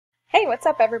Hey, what's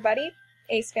up everybody?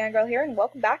 AceFangirl here, and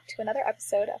welcome back to another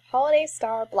episode of Holiday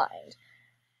Star Blind.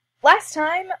 Last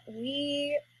time,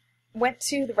 we went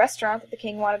to the restaurant that the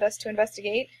king wanted us to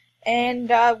investigate, and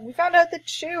we found out that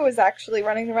Chu was actually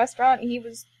running the restaurant, and he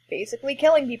was basically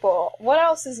killing people. What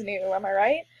else is new, am I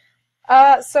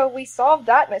right? So we solved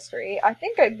that mystery. I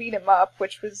think I beat him up,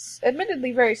 which was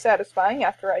admittedly very satisfying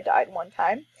after I died one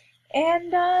time.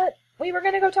 And, we were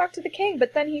gonna go talk to the king,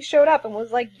 but then he showed up and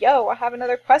was like, yo, I have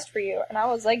another quest for you. And I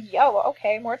was like, yo,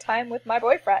 okay, more time with my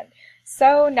boyfriend.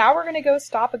 So now we're gonna go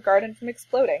stop a garden from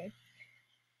exploding.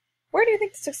 Where do you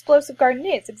think this explosive garden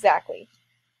is, exactly?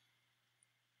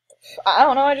 I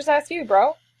don't know, I just asked you,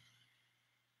 bro.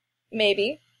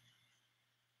 Maybe.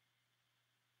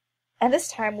 And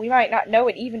this time, we might not know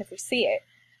it even if we see it.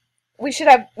 We should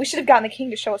have gotten the king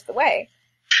to show us the way.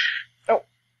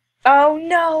 Oh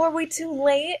no, are we too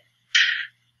late?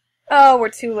 Oh, we're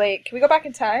too late. Can we go back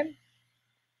in time?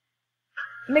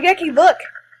 Megeki, look!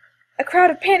 A crowd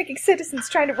of panicking citizens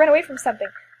trying to run away from something,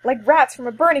 like rats from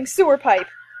a burning sewer pipe.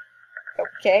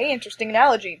 Okay, interesting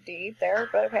analogy, D, there,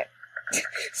 but okay.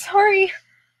 Sorry.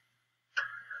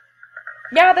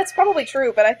 Yeah, that's probably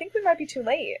true, but I think we might be too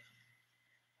late.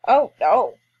 Oh,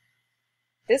 no.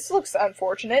 This looks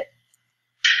unfortunate.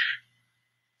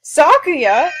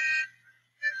 Sakuya!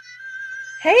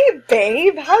 Hey,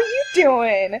 babe, how you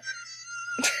doing?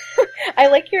 I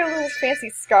like your little fancy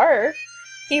scarf.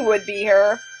 He would be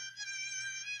her.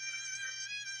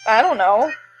 I don't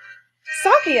know.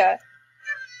 Sakuya!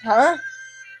 Huh?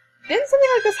 Didn't something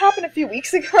like this happen a few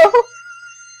weeks ago?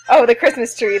 Oh, the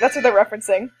Christmas tree, that's what they're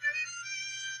referencing.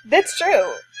 That's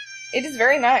true. It is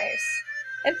very nice.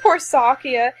 And poor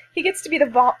Sakuya, he gets to be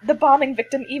the bombing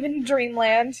victim even in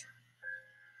Dreamland.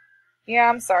 Yeah,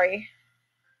 I'm sorry.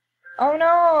 Oh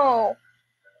no!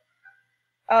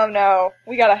 Oh no,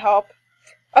 we gotta help.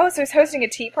 Oh, so he's hosting a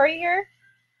tea party here?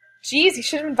 Jeez, he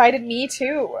should have invited me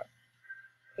too.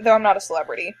 Though I'm not a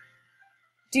celebrity.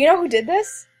 Do you know who did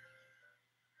this?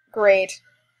 Great.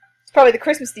 It's probably the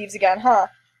Christmas thieves again, huh?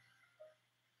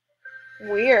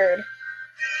 Weird.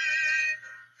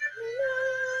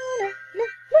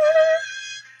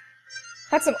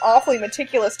 That's some awfully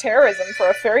meticulous terrorism for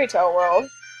a fairy tale world.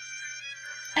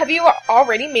 Have you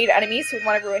already made enemies who would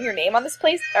want to ruin your name on this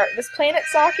place, or this planet,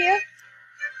 Sakuya?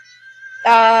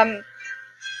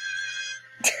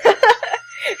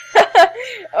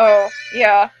 Oh,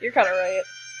 yeah, you're kind of right.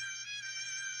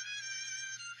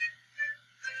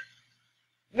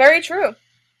 Very true.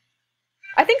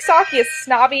 I think Sakuya's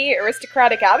snobby,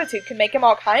 aristocratic attitude can make him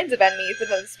all kinds of enemies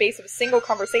within the space of a single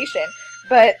conversation,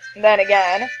 but then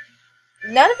again,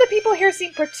 none of the people here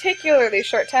seem particularly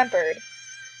short-tempered.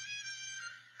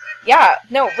 Yeah,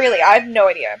 no, really, I have no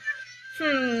idea.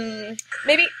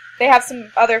 Maybe they have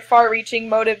some other far-reaching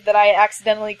motive that I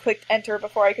accidentally clicked enter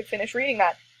before I could finish reading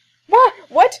that.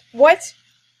 What? What?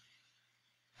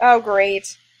 Oh,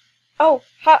 great. Oh,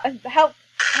 help. I'm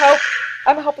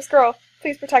a helpless girl.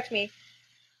 Please protect me.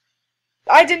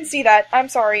 I didn't see that. I'm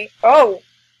sorry. Oh.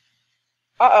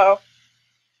 Uh-oh.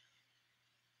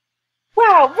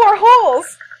 Wow, more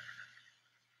holes!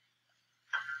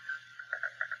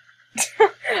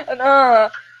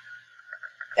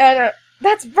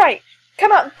 That's right!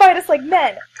 Come out and fight us like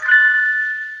men!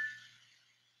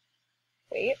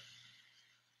 Wait.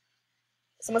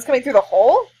 Someone's coming through the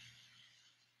hole?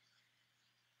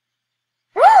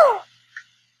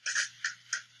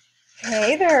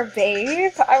 Hey there,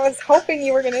 babe. I was hoping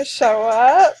you were gonna show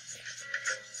up.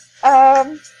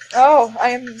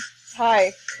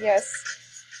 Hi. Yes.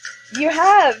 You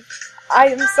have!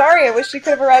 I'm sorry, I wish you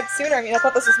could have arrived sooner. I mean, I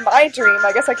thought this was my dream.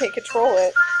 I guess I can't control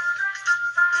it.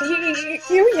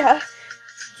 Yuuya!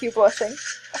 Cue blushing.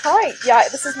 Hi, yeah,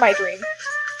 this is my dream.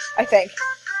 I think.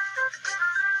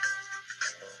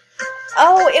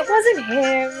 Oh, it wasn't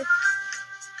him.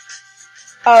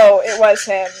 Oh, it was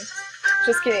him.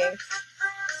 Just kidding.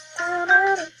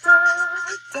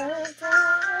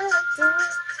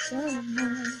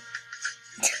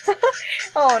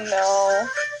 Oh no.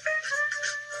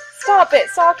 Stop it,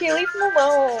 Sakuya, leave him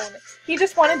alone. He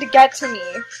just wanted to get to me.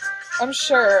 I'm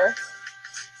sure.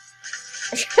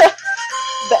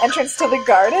 The entrance to the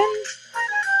garden?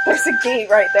 There's a gate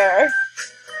right there.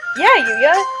 Yeah,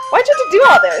 Yuuya. Why'd you have to do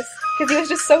all this? Because he was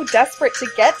just so desperate to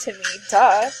get to me,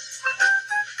 duh.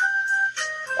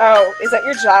 Oh, is that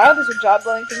your job? Is your job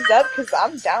blowing things up? Because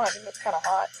I'm down, I think that's kind of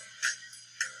hot.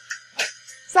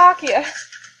 Sakuya.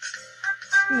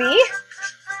 Me?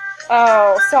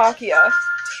 Oh, Sakuya.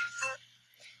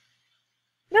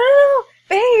 No,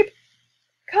 babe!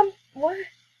 Come, what?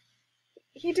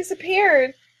 He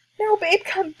disappeared. No, babe,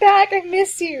 come back, I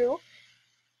miss you.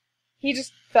 He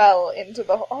just fell into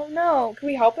the hole. Oh no, can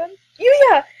we help him?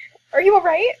 Yuuya! Are you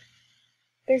alright?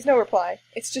 There's no reply.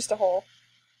 It's just a hole.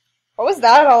 What was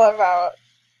that all about?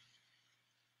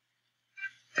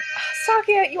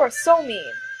 Sakia, you are so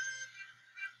mean.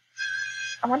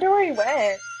 I wonder where he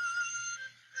went.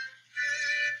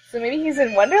 So maybe he's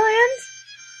in Wonderland?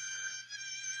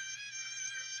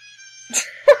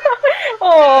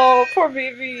 Oh, poor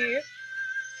baby.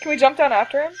 Can we jump down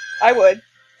after him? I would.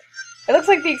 It looks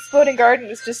like the exploding garden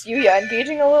was just Yuuya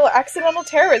engaging a little accidental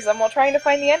terrorism while trying to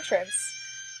find the entrance.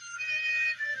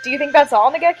 Do you think that's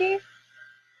all, Nageki?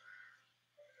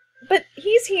 But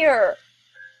he's here!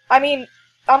 I mean,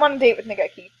 I'm on a date with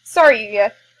Nageki. Sorry,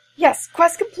 Yuuya. Yes,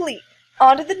 quest complete.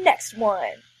 On to the next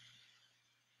one.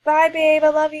 Bye, babe. I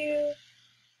love you.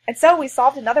 And so we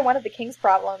solved another one of the king's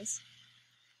problems.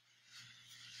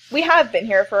 We have been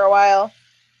here for a while.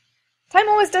 Time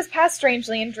always does pass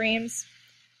strangely in dreams.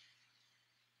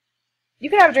 You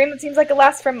can have a dream that seems like it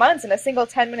lasts for months in a single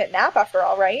 10-minute nap after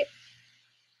all, right?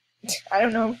 I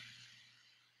don't know.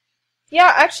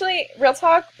 Yeah, actually, real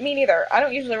talk, me neither. I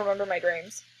don't usually remember my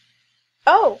dreams.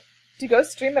 Oh, do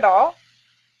ghosts dream at all?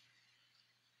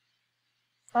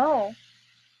 Oh.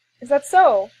 Is that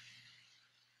so?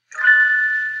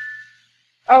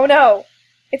 Oh no!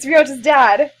 It's Ryota's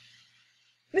dad!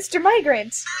 Mr.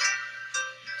 Migrant!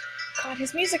 God,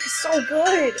 his music is so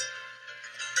good!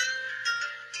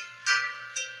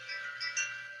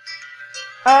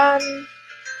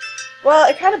 Well,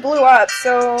 it kind of blew up,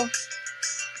 so...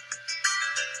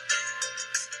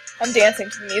 I'm dancing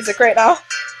to the music right now.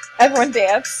 Everyone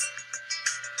dance.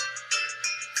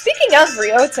 Speaking of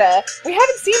Ryota, we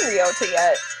haven't seen Ryota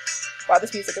yet. Wow,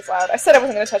 this music is loud. I said I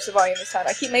wasn't going to touch the volume this time.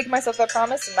 I keep making myself that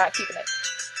promise and not keeping it.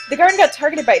 The garden got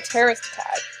targeted by a terrorist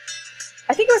attack.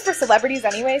 I think it was for celebrities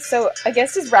anyway, so I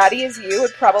guess as ratty as you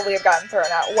would probably have gotten thrown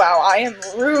out. Wow, I am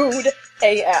rude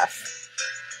AF.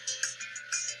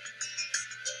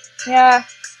 Yeah.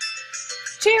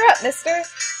 Cheer up, mister.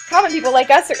 Common people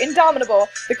like us are indomitable.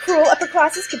 The cruel upper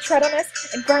classes can tread on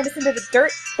us and grind us into the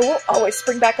dirt, but we'll always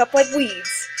spring back up like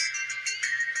weeds.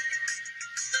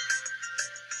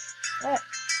 What?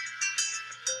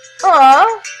 Aww.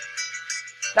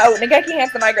 Oh, Nageki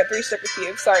hands the migrant 3 sugar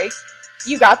cubes. Sorry.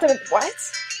 You got them in... What?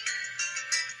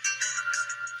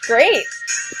 Great.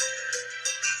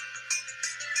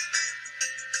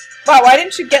 Wow, why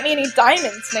didn't you get me any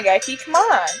diamonds, Nageki? Come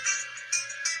on.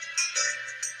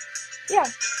 Yeah.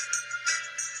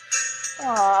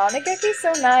 Aw, Nageki's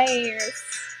so nice.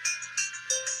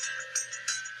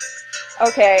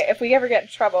 Okay, if we ever get in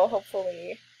trouble,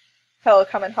 hopefully he'll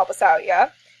come and help us out, yeah?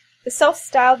 The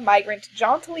self-styled migrant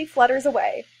jauntily flutters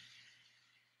away.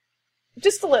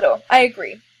 Just a little, I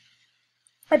agree.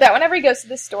 I bet whenever he goes to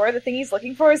the store, the thing he's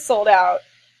looking for is sold out.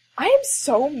 I am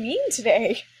so mean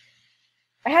today.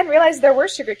 I hadn't realized there were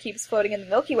sugar cubes floating in the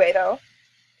Milky Way, though.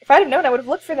 If I'd have known, I would have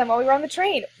looked for them while we were on the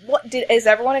train. What, is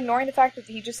everyone ignoring the fact that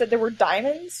he just said there were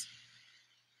diamonds?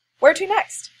 Where to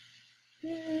next?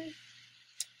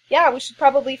 Yeah, we should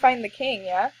probably find the king,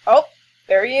 yeah? Oh,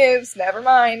 there he is. Never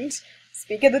mind.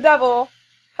 Speak of the devil.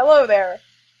 Hello there.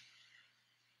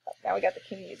 Oh, now we got the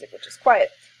king music, which is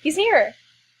quiet. He's here.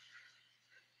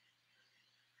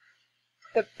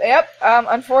 Yep,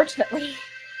 unfortunately.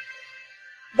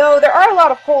 Though there are a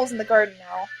lot of holes in the garden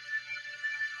now.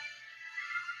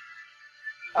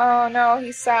 Oh no,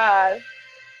 he's sad.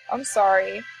 I'm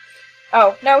sorry.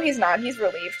 Oh, no, he's not. He's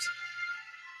relieved.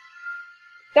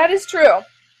 That is true.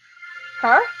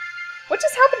 Huh? What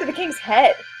just happened to the king's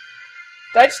head?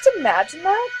 Did I just imagine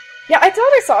that? Yeah, I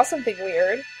thought I saw something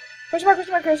weird. Question mark,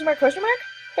 question mark, question mark, question mark?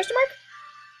 Question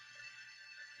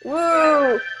mark?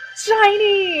 Woo!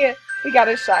 Shiny! We got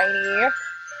a shiny.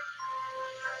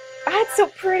 Ah, it's so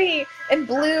pretty! And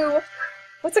blue.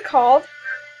 What's it called?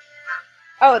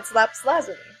 Oh, it's lapis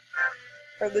lazuli.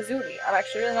 Or lazuli. I'm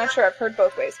actually really not sure. I've heard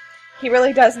both ways. He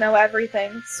really does know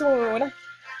everything. Swoon.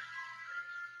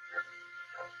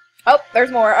 Oh,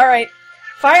 there's more. Alright.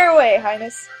 Fire away,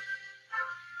 Highness.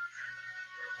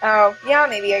 Oh, yeah,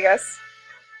 maybe, I guess.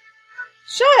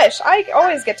 Shush! I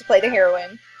always get to play the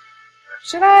heroine.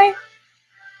 Should I?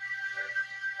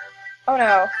 Oh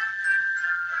no.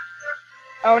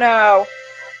 Oh no.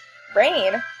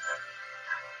 Rain?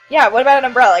 Yeah, what about an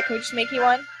umbrella? Can we just make you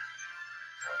one?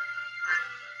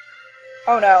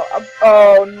 Oh no.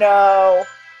 Oh no.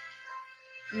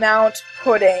 Mount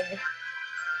Pudding.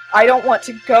 I don't want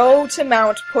to go to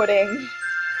Mount Pudding.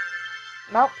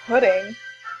 Mount Pudding?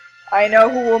 I know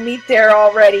who will meet there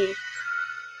already.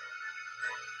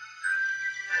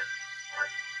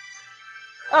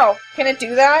 Oh, can it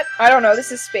do that? I don't know,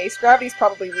 this is space. Gravity's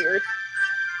probably weird.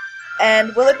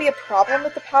 And will it be a problem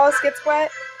if the palace gets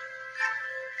wet?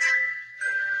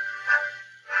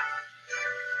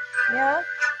 Yeah?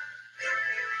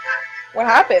 What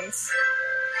happens?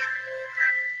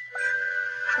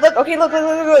 Look, okay, look.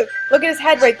 Look at his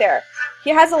head right there. He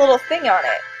has a little thing on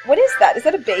it. What is that? Is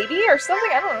that a baby or something?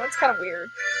 I don't know. It's kind of weird.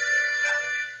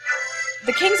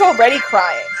 The king's already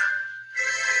crying.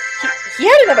 He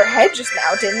had another head just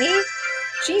now, didn't he?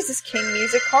 Jesus, king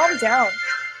music, calm down.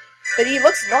 But he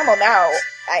looks normal now,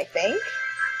 I think.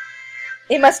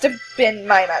 It must have been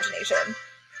my imagination.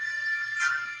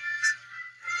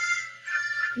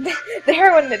 The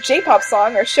heroine in a J-pop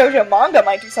song or shoujo manga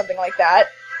might do something like that.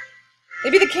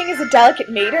 Maybe the king is a delicate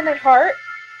maiden at heart?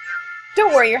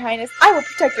 Don't worry, your highness. I will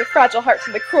protect your fragile heart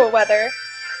from the cruel weather.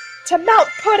 To Mount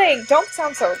Pudding! Don't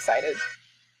sound so excited.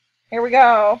 Here we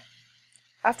go.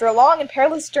 After a long and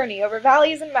perilous journey over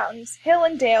valleys and mountains, hill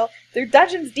and dale, through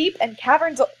dungeons deep and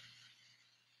caverns...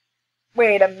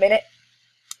 Wait a minute.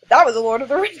 That was a Lord of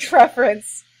the Rings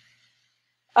reference.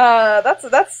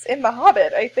 That's in The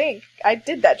Hobbit, I think. I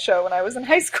did that show when I was in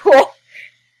high school.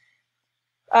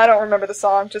 I don't remember the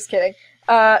song, just kidding.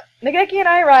 Nageki and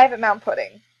I arrive at Mount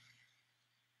Pudding.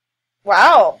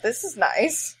 Wow, this is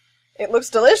nice. It looks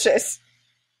delicious.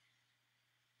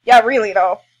 Yeah, really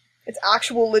though. It's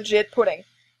actual legit pudding.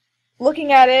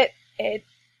 Looking at it,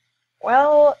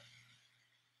 well,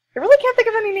 I really can't think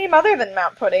of any name other than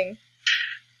Mount Pudding.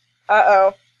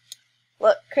 Uh-oh.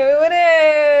 Look who it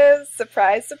is!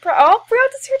 Surprise, surprise! Oh,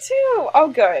 Brianna's here too! Oh,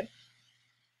 good.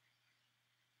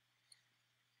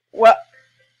 What?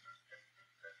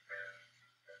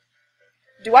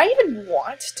 Do I even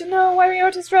want to know why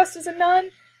Ryota's dressed as a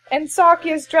nun? And Saki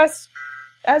is dressed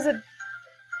as a...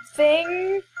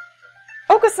 thing?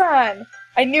 Oko-san!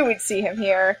 I knew we'd see him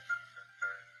here.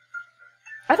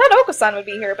 I thought Oko-san would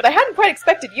be here, but I hadn't quite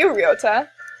expected you, Ryota.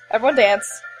 Everyone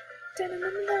dance.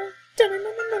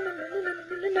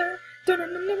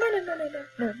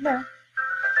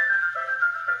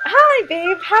 Hi,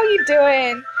 babe. How you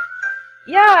doing?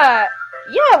 Yeah,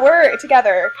 we're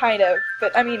together, kind of.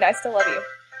 But, I mean, I still love you.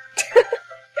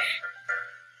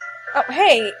 Oh,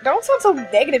 hey, don't sound so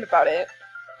negative about it.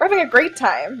 We're having a great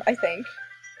time, I think.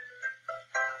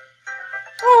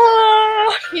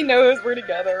 Oh, he knows we're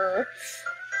together.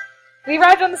 We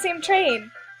arrived on the same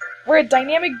train. We're a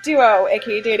dynamic duo,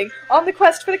 aka dating, on the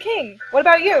quest for the king. What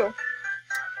about you?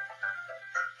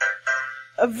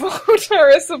 A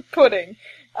votaress of pudding.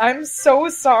 I'm so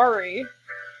sorry.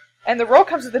 And the role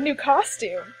comes with a new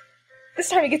costume. This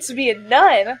time he gets to be a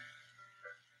nun.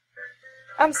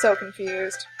 I'm so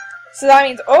confused. So that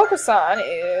means Oko-san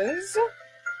is...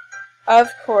 Of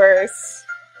course.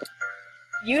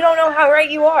 You don't know how right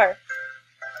you are.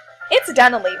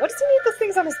 Incidentally, what does he need those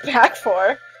things on his back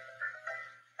for?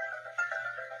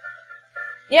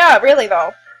 Yeah, really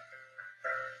though.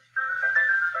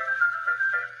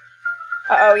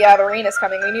 Uh-oh, yeah, the rain is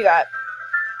coming. We knew that.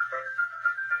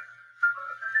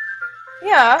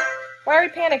 Yeah, why are we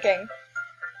panicking?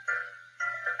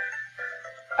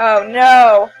 Oh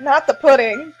no, not the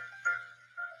pudding.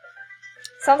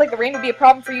 Sounds like the rain would be a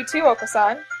problem for you too,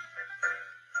 Oko-san.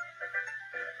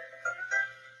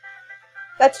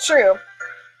 That's true.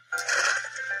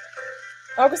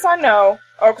 Oko-san, no.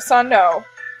 Oko-san, no.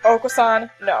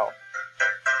 Oko-san, no.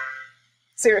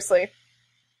 Seriously.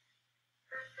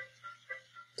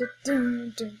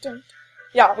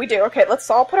 Yeah, we do. Okay, let's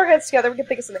all put our heads together. We can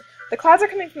think of something. The clouds are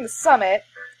coming from the summit.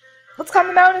 Let's climb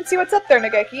the mountain and see what's up there,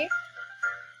 Nageki.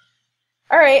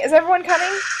 Alright, is everyone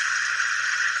coming?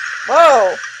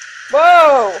 Whoa!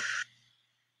 Whoa!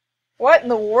 What in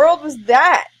the world was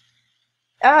that?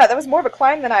 Ah, that was more of a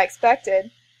climb than I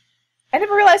expected. I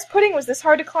never realized pudding was this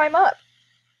hard to climb up.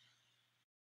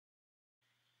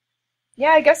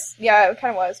 Yeah, I guess, yeah, it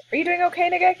kind of was. Are you doing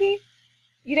okay, Nageki?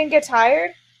 You didn't get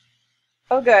tired?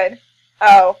 Oh, good.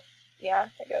 Oh, yeah,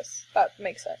 I guess that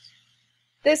makes sense.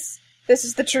 This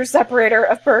is the true separator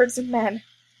of birds and men.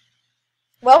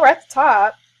 Well, we're at the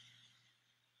top.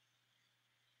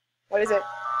 What is it?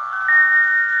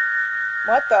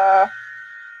 What the?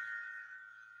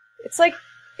 It's like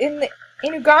in the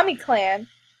Inugami clan.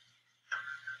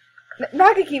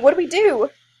 Nageki, what do we do?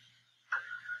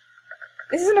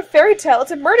 This isn't a fairy tale,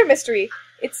 it's a murder mystery.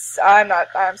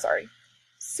 I'm sorry.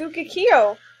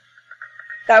 Tsukikyo.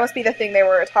 That must be the thing they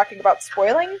were talking about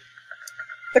spoiling?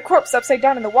 The corpse upside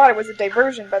down in the water was a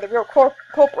diversion by the real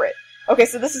culprit. Okay,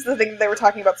 so this is the thing that they were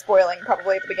talking about spoiling,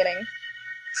 probably at the beginning.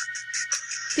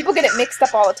 People get it mixed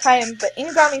up all the time, but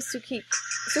Inugami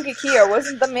Tsukikyo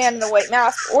wasn't the man in the white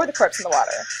mask or the corpse in the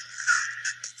water.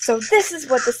 So this is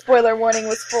what the spoiler warning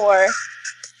was for.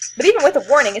 But even with a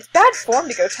warning, it's bad form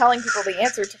to go telling people the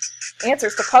answer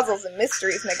answers to puzzles and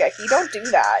mysteries, Nageki. Don't do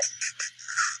that.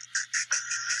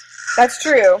 That's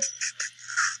true.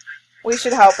 We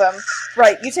should help him.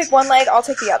 Right, you take one leg, I'll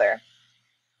take the other.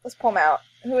 Let's pull him out.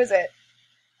 Who is it?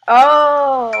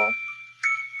 Oh!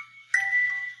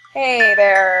 Hey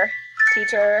there,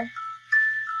 teacher.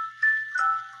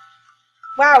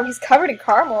 Wow, he's covered in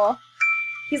caramel.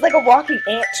 He's like a walking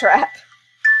ant trap.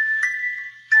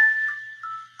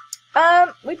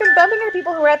 We've been bumping into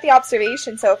people who were at the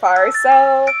observation so far,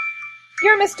 so...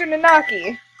 You're Mr.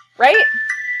 Nanaki, right?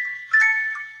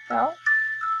 No?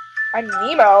 I'm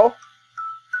Nemo.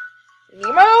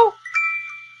 Nemo?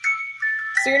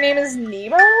 So your name is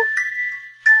Nemo?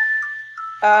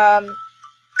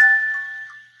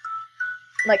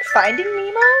 Like Finding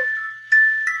Nemo?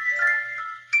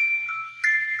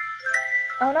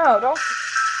 Oh no, don't...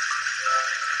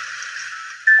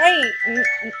 Hey,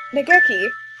 Nageki,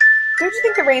 don't you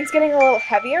think the rain's getting a little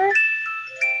heavier?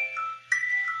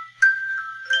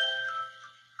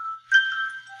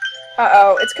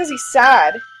 Uh-oh, it's because he's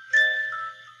sad.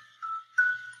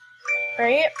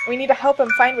 Right? We need to help him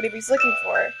find what he's looking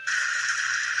for.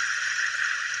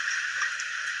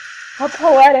 How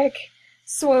poetic.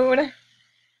 Swoon.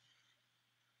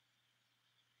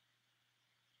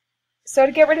 So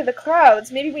to get rid of the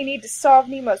clouds, maybe we need to solve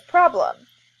Nemo's problem.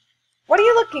 What are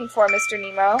you looking for, Mr.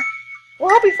 Nemo? We'll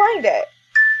help you find it.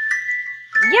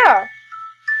 Yeah,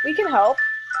 we can help.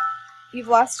 You've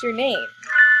lost your name.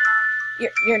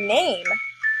 Your name?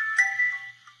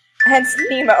 Hence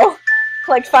Nemo.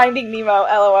 Like Finding Nemo,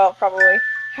 LOL, probably.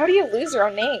 How do you lose your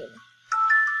own name?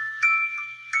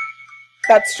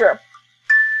 That's true.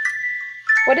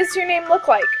 What does your name look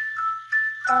like?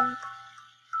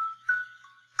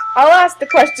 I'll ask the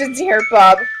questions here,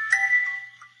 Bob.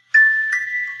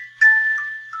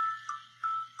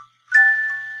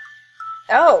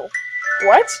 Oh.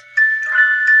 What?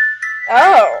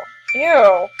 Oh.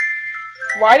 Ew.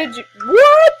 Why did you...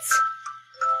 What?!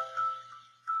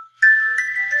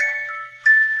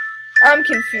 I'm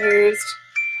confused.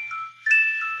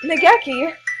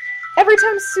 Nageki, every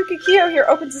time Tsukikyo here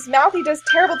opens his mouth, he does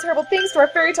terrible, terrible things to our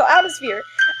fairy tale atmosphere.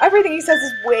 Everything he says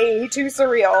is way too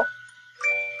surreal.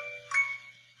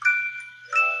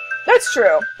 That's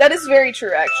true. That is very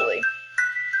true, actually.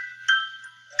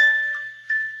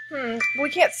 We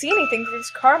can't see anything through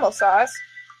this caramel sauce.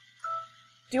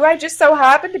 Do I just so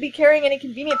happen to be carrying any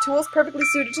convenient tools perfectly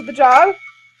suited to the job?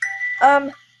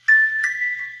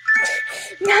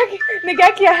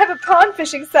 Nageki, I have a pond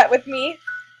fishing set with me.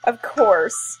 Of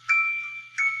course.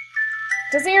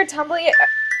 Doesn't your tummy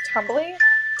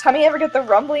ever get the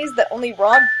rumblies that only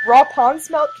raw pond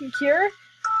smelt can cure?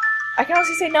 I can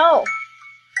honestly say no.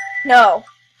 No.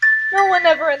 No one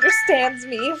ever understands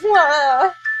me.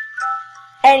 Wah.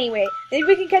 Anyway, maybe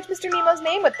we can catch Mr. Nemo's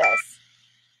name with this.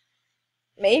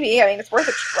 Maybe. I mean, it's worth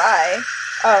a try.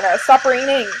 Oh no, stop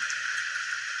raining.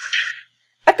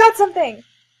 I've got something!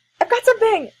 I've got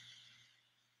something!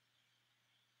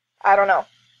 I don't know.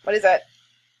 What is it?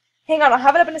 Hang on, I'll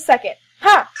have it up in a second.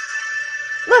 Ha!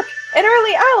 Look! An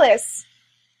early Alice!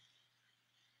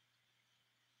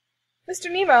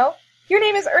 Mr. Nemo, your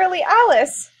name is Early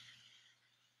Alice!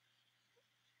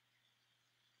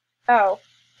 Oh,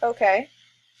 okay.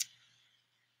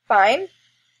 Fine.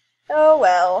 Oh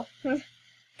well.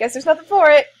 Guess there's nothing for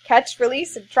it. Catch,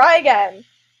 release, and try again.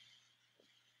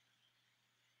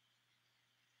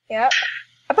 Yep.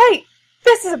 A bite!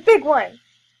 This is a big one!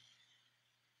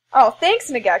 Oh,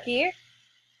 thanks, Nageki.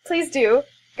 Please do.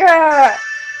 Gah!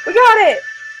 We got it!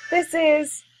 This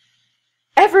is...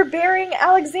 Everbearing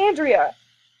Alexandria.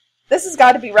 This has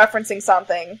got to be referencing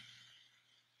something.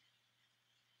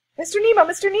 Mr.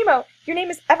 Nemo, your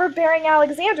name is Everbearing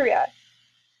Alexandria.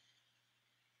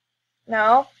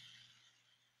 No?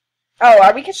 Oh,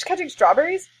 are we just catching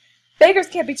strawberries? Beggars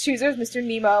can't be choosers, Mr.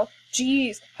 Nemo.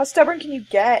 Jeez, how stubborn can you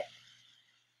get?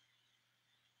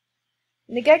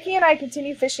 Nageki and I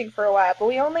continue fishing for a while, but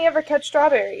we only ever catch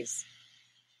strawberries.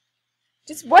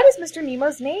 Just what is Mr.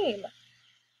 Nemo's name?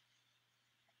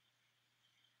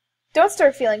 Don't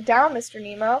start feeling down, Mr.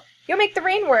 Nemo. You'll make the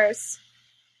rain worse.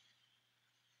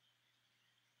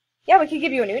 Yeah, we could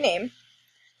give you a new name.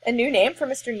 A new name for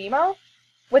Mr. Nemo?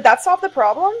 Would that solve the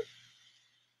problem?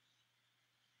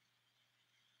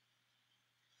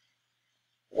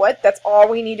 What? That's all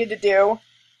we needed to do?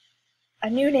 A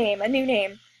new name, a new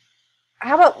name.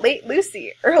 How about Late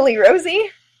Lucy? Early Rosie?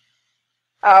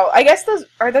 Oh, I guess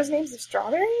are those names of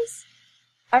strawberries?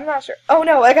 I'm not sure. Oh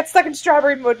no, I got stuck in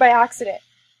strawberry mode by accident.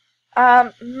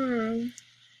 I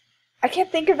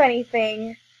can't think of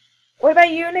anything. What about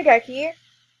you, Nageki?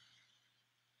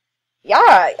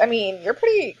 Yeah, I mean, you're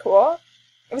pretty cool.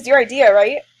 It was your idea,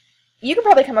 right? You could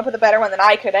probably come up with a better one than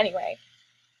I could anyway.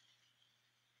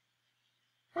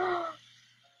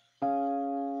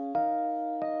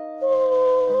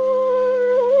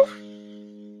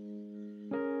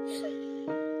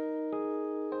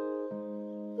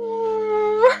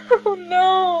 Oh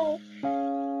no!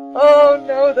 Oh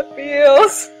no, the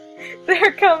feels!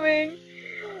 They're coming!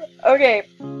 Okay,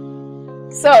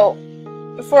 so,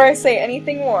 before I say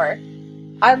anything more,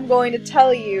 I'm going to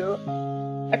tell you,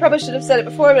 I probably should have said it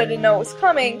before, but I didn't know it was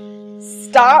coming.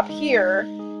 Stop here,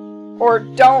 or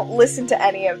don't listen to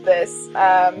any of this,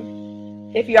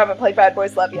 if you haven't played Bad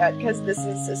Boys Love yet, because this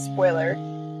is a spoiler,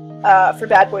 for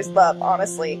Bad Boys Love,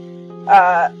 honestly.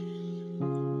 God,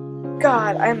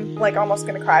 I'm, like, almost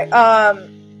gonna cry.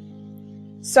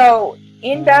 So,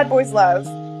 in Bad Boys Love,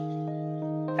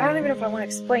 I don't even know if I want to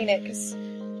explain it, because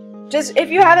just, if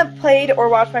you haven't played or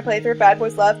watched my playthrough of Bad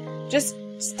Boys Love, just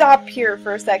stop here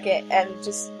for a second and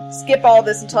just skip all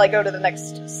this until I go to the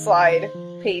next slide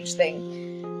page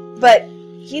thing. But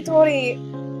Hitori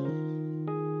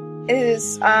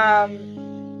is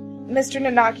Mr.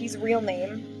 Nanaki's real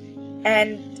name,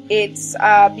 and it's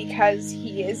because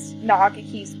he is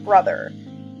Nagaki's brother.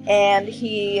 And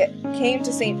he came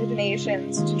to St.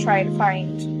 Nations to try and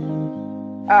find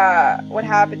what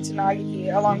happened to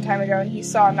Nagaki a long time ago, and he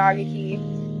saw Nagaki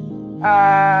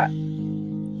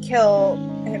kill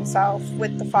himself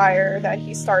with the fire that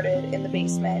he started in the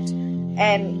basement,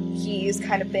 and he's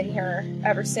kind of been here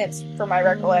ever since, from my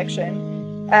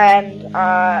recollection. And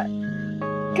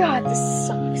God, this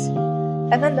sucks.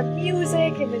 And then the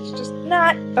music, and it's just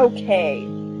not okay.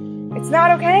 It's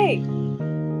not okay.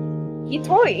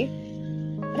 Hitori?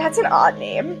 That's an odd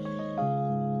name.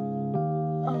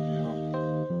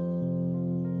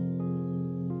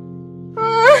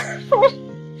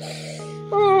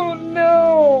 Oh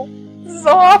no! This is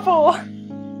awful!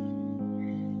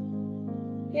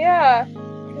 Yeah,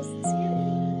 because it's scary.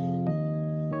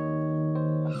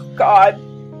 Oh god.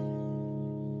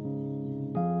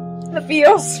 The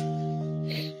feels.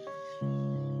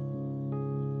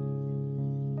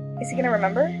 Is he gonna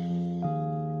remember?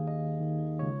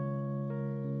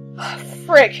 Oh,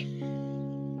 frick!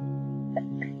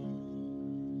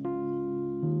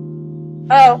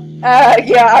 Oh,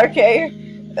 yeah, okay.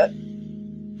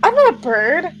 I'm not a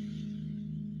bird.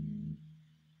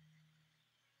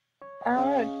 I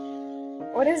don't know.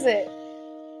 What is it?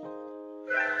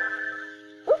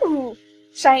 Ooh,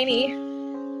 shiny.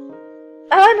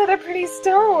 Ah, another pretty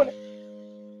stone.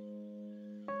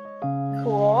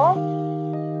 Cool.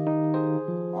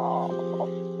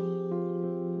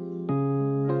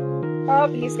 Oh,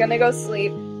 he's gonna go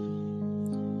sleep.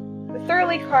 The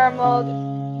thoroughly carameled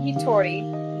Hitori,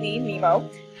 Nemo,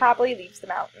 happily leaves the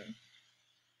mountain.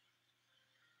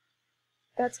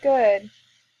 That's good.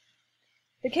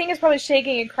 The king is probably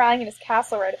shaking and crying in his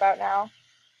castle right about now.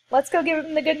 Let's go give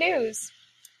him the good news.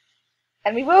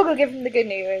 And we will go give him the good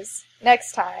news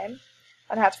next time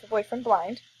on How to Be Boyfriend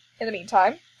Blind. In the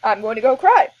meantime, I'm going to go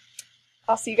cry.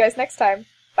 I'll see you guys next time.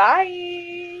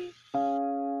 Bye!